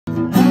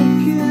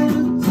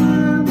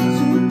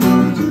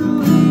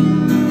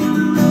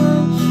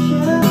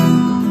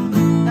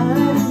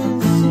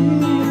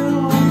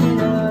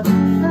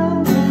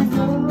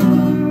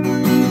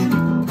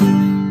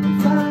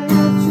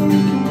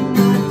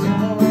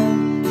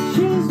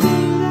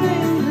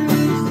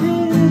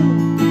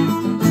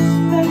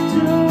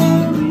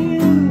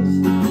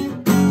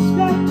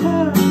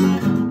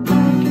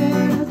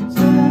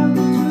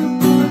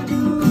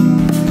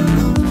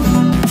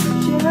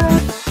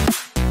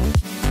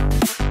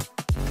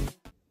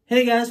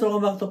Hey guys,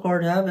 welcome back to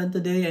Chord Hub, and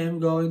today I am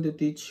going to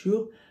teach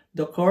you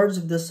the chords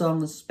of the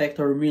song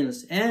Spector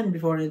Mills. And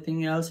before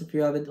anything else, if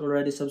you haven't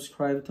already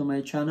subscribed to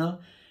my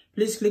channel,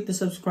 please click the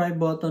subscribe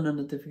button and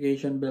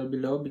notification bell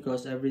below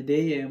because every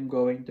day I am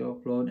going to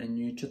upload a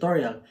new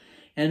tutorial.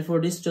 And for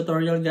this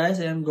tutorial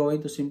guys, I am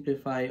going to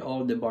simplify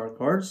all the bar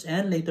chords,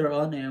 and later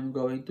on I am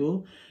going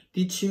to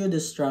teach you the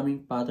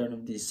strumming pattern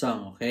of this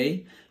song,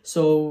 okay?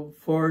 So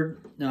for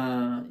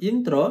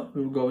intro,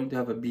 we're going to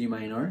have a B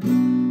minor.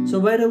 So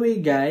by the way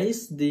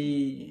guys,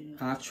 the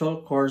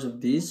actual chords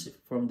of this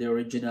from the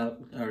original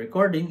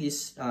recording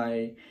is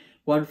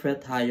 1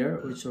 fret higher,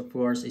 which of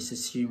course is a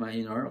C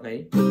minor,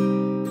 okay?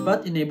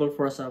 But enable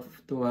for us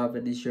to have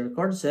an easier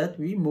chord set,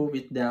 we move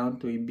it down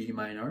to a B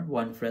minor,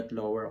 1 fret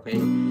lower, okay?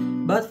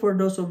 But for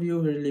those of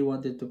you who really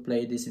wanted to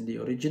play this in the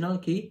original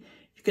key,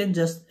 you can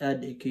just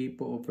add a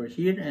capo over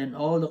here, and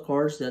all the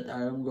chords that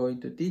I am going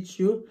to teach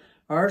you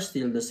are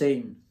still the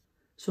same.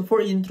 So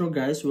for intro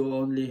guys, we'll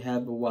only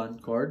have one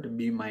chord, the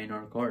B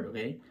minor chord,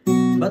 okay?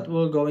 But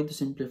we're going to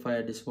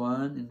simplify this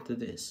one into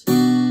this.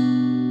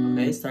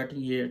 Okay,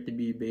 starting here at the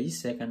B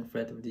bass, 2nd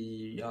fret of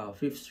the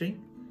 5th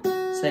string,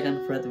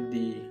 2nd fret of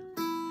the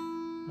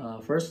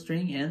 1st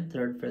string, and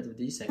 3rd fret of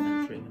the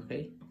 2nd string,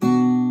 okay?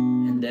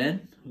 And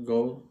then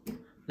go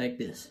like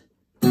this.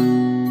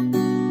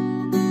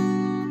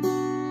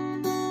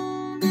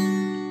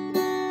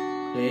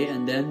 Okay,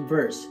 and then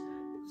verse.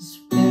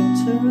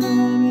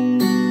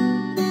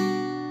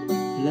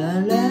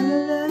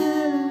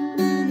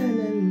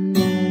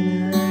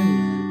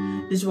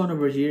 This one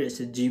over here is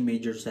a G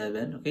major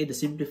 7, okay, the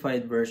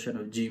simplified version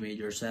of G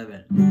major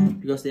 7,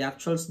 because the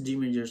actual G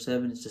major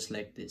 7 is just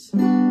like this.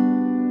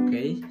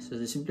 Okay, so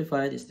the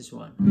simplified is this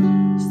one,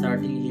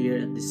 starting here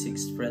at the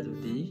 6th fret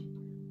of the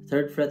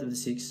 3rd fret of the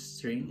 6th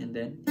string, and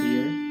then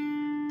here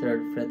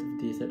 3rd fret of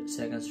the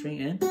 2nd string,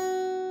 and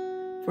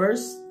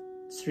 1st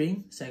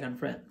string 2nd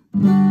fret.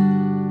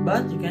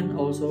 But you can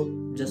also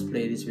just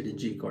play this with a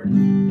G chord,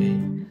 okay?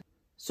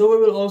 So we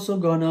will also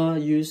gonna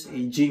use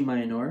a G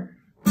minor,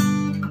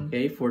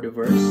 okay, for the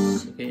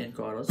verse, okay, and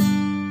chorus.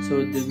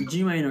 So the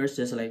G minor is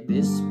just like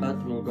this, but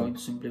we're going to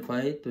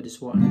simplify it to this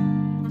one,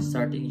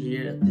 starting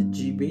here at the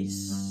G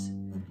bass,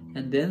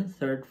 and then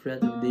 3rd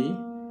fret of the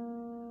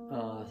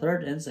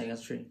 3rd and 2nd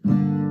string,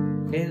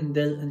 okay,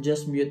 and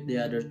just mute the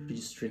other 3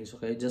 strings,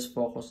 okay? Just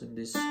focus on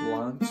this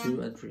 1,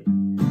 2, and 3.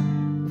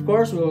 Of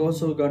course, we're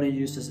also gonna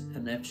use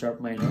an F sharp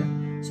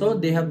minor, so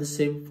they have the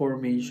same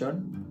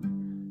formation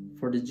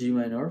for the G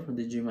minor, from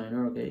the G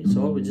minor, okay?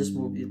 So we just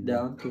move it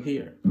down to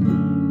here,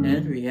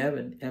 and we have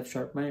an F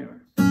sharp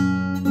minor,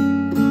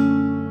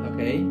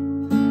 okay?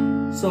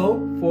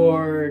 So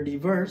for the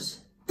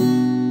verse,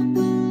 and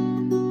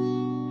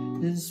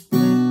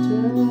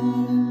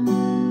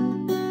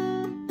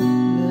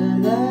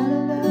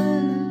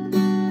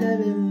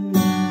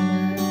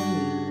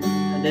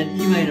then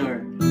E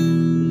minor,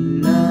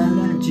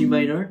 G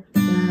minor,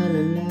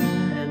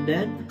 and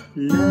then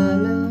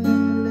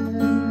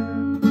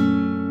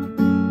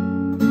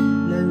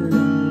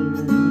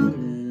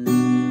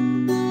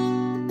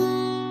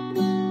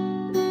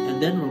and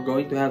then we're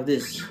going to have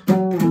this,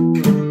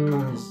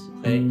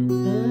 okay,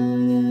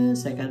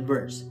 2nd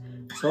verse.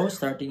 So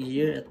starting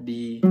here at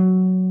the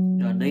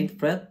 9th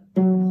fret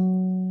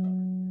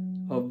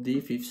of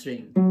the 5th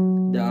string,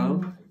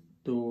 down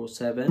to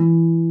 7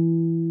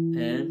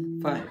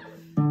 and 5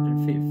 and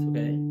 5th,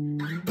 okay?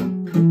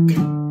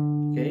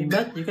 Okay,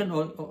 but you can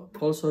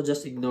also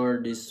just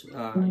ignore this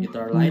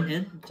guitar line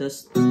and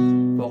just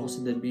focus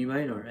on the B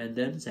minor and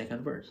then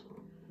 2nd verse.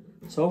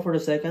 So for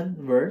the 2nd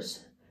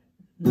verse,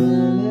 and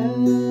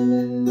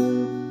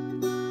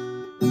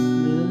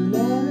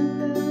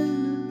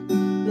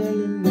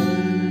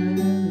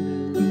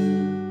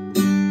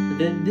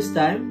then this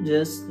time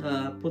just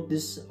put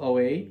this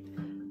away,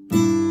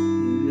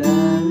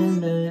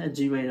 a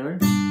G minor,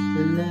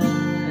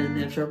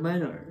 and F sharp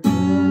minor.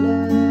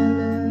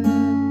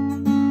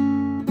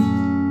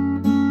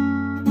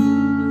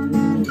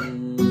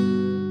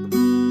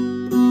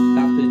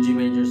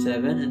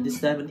 And this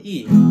time an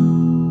E,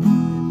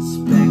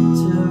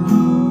 Spector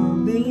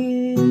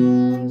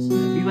Mills,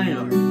 B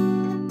minor,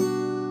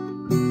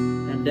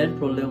 and then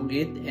prolong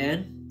it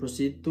and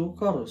proceed to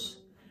chorus.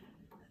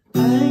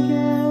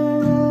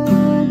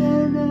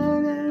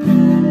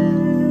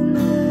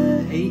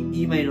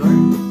 E minor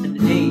and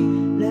A,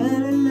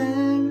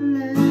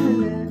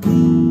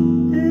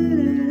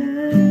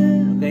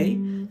 okay?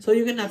 So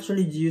you can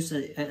actually use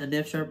an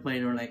F sharp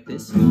minor like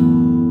this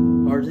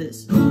or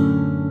this,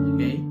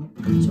 okay?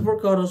 So for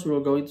chorus, we're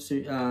going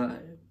to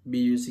be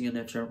using an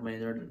F sharp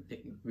minor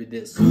with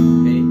this,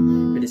 okay,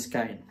 with this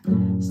kind,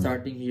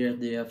 starting here at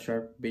the F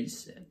sharp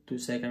bass to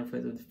 2nd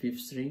fret of the 6th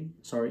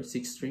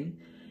string,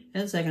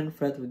 and 2nd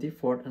fret of the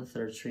 4th and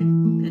 3rd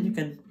string, and you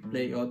can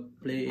play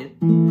it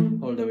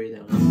all the way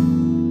down.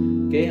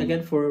 Okay,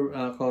 again for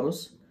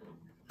chorus,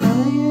 A,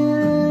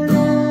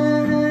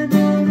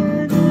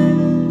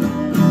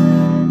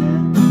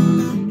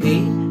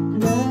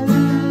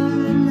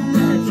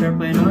 F sharp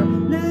minor,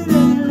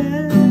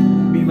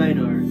 B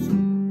minor,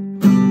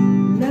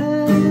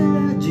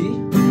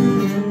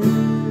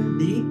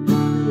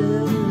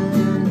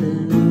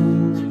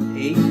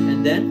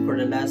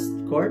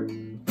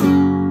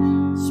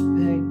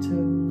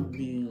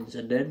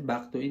 then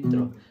back to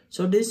intro.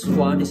 So this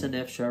one is an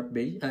F sharp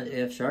bass,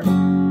 F sharp.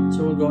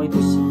 So we're going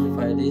to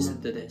simplify this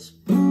into this.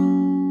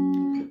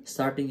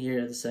 Starting here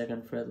at the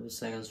 2nd fret of the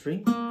 2nd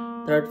string,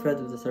 3rd fret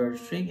of the 3rd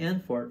string,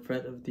 and 4th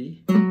fret of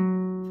the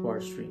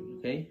 4th string.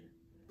 Okay.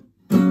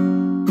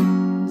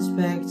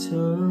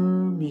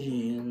 Spector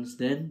means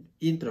then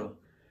intro.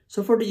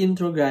 So for the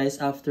intro, guys,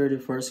 after the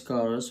first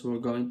chorus, we're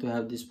going to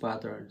have this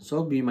pattern.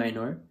 So B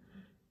minor,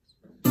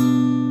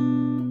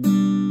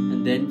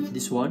 and then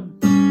this one.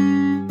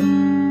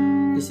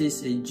 This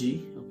is a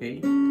G,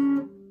 okay?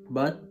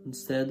 But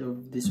instead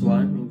of this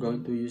one, we're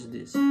going to use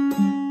this.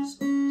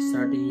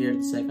 Starting here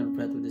at the 2nd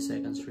fret of the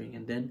 2nd string,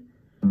 and then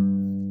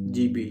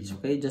G bass,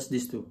 okay? Just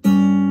these two.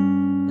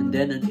 And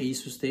then an A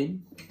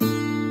sustain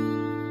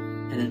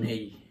and an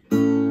A.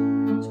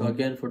 So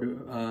again for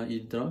the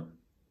intro.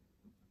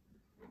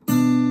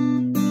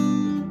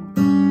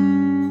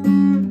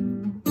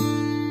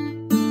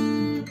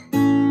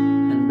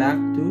 And back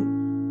to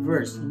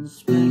verse.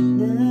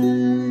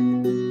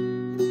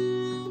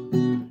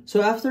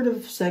 So after the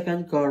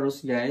 2nd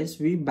chorus, guys,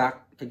 we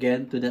back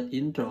again to that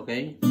intro,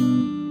 okay?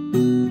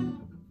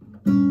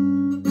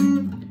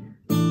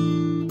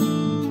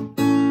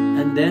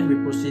 And then we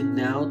proceed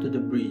now to the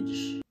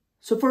bridge.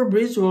 So for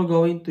bridge, we're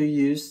going to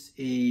use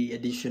a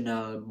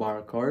additional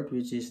bar chord,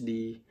 which is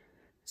the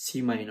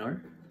C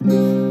minor.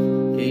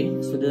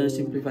 Okay, so the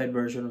simplified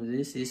version of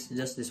this is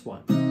just this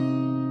one.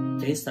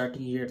 Okay,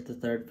 starting here at the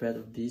 3rd fret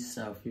of this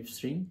 5th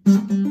string.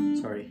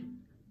 Sorry.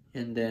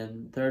 And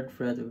then 3rd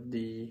fret of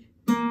the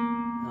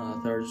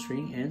 3rd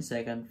string, and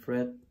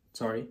 4th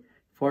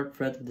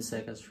fret of the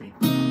 2nd string.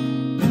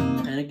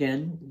 And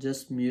again,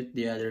 just mute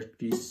the other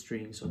 3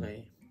 strings,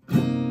 okay?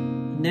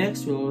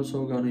 Next, we're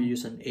also gonna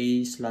use an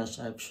C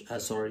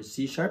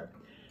sharp,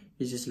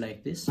 which is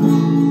like this.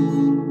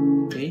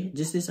 Okay,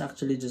 this is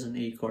actually just an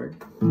A chord,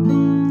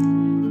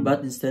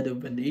 but instead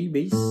of an A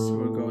bass,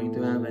 we're going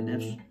to have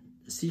an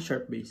C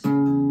sharp bass.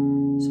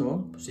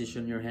 So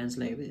position your hands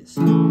like this.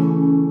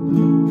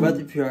 But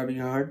if you're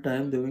having a hard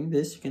time doing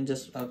this, you can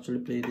just actually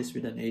play this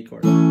with an A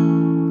chord.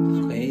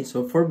 Okay,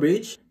 so for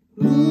bridge,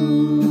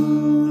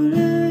 and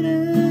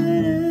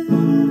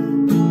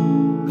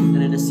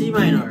then a C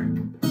minor.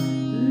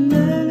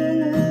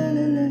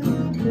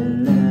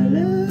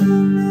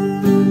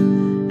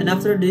 And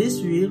after this,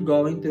 we're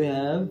going to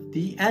have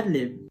the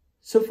ad-lib.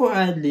 So for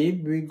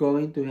ad-lib, we're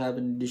going to have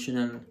an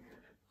additional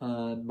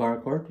bar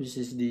chord, which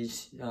is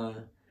this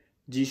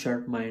G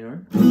sharp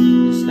minor,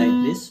 just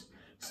like this.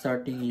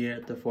 Starting here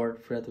at the 4th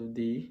fret of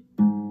the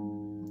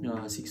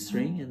 6th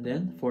string, and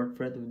then 4th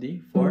fret of the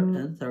 4th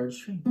and 3rd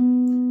string.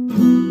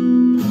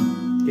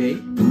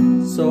 Okay,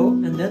 so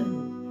and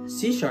then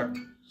C sharp.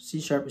 C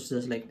sharp is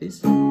just like this,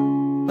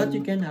 but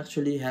you can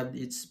actually have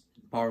its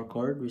power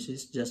chord, which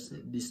is just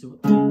this two.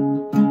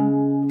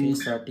 Okay,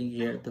 starting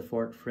here at the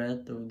 4th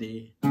fret of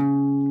the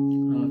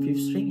 5th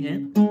string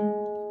and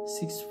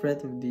 6th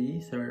fret of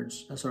the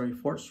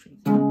 4th string.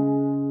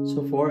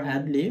 So for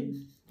ad-lib,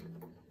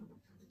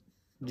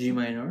 G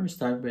minor,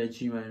 start by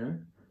G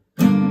minor,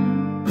 and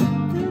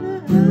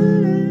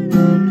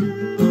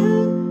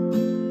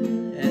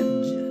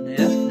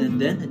F, and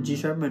then a G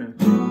sharp minor,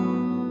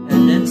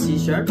 and then C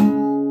sharp,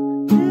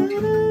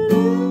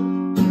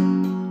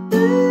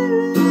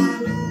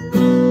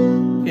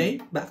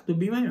 okay, back to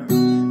B minor,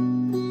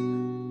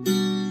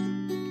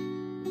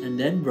 and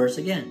then verse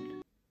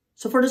again.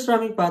 So for the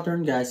strumming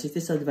pattern, guys, it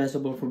is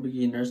advisable for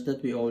beginners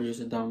that we all use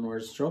the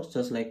downward strokes,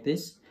 just like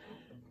this.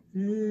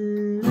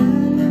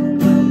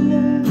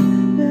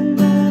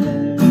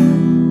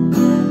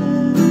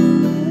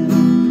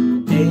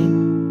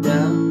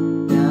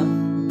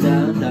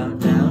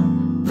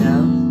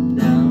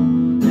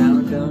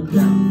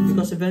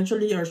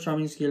 Eventually, our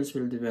strumming skills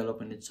will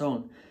develop on its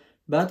own.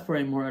 But for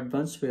a more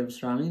advanced way of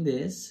strumming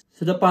this,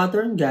 so the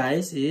pattern,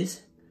 guys,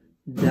 is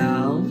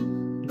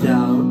down,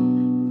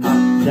 down,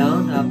 up,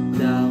 down, up,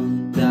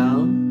 down,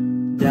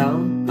 down,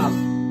 down, up.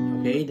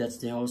 Okay, that's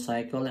the whole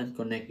cycle, and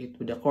connect it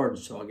with the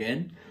chords. So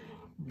again,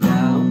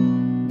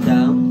 down,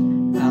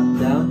 down, up,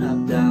 down,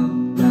 up,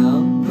 down,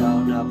 down,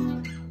 down, up,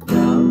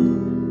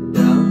 down,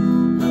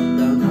 down, up,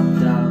 down,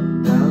 up,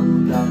 down, down,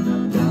 down,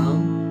 up, down.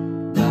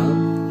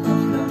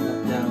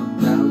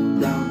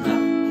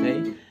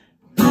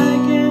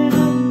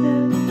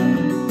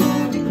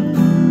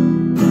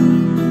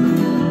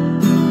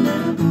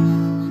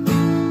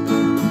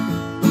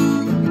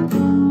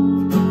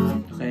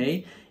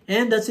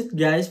 And that's it,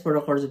 guys, for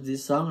the chords of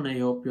this song, and I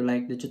hope you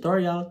like the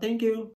tutorial. Thank you.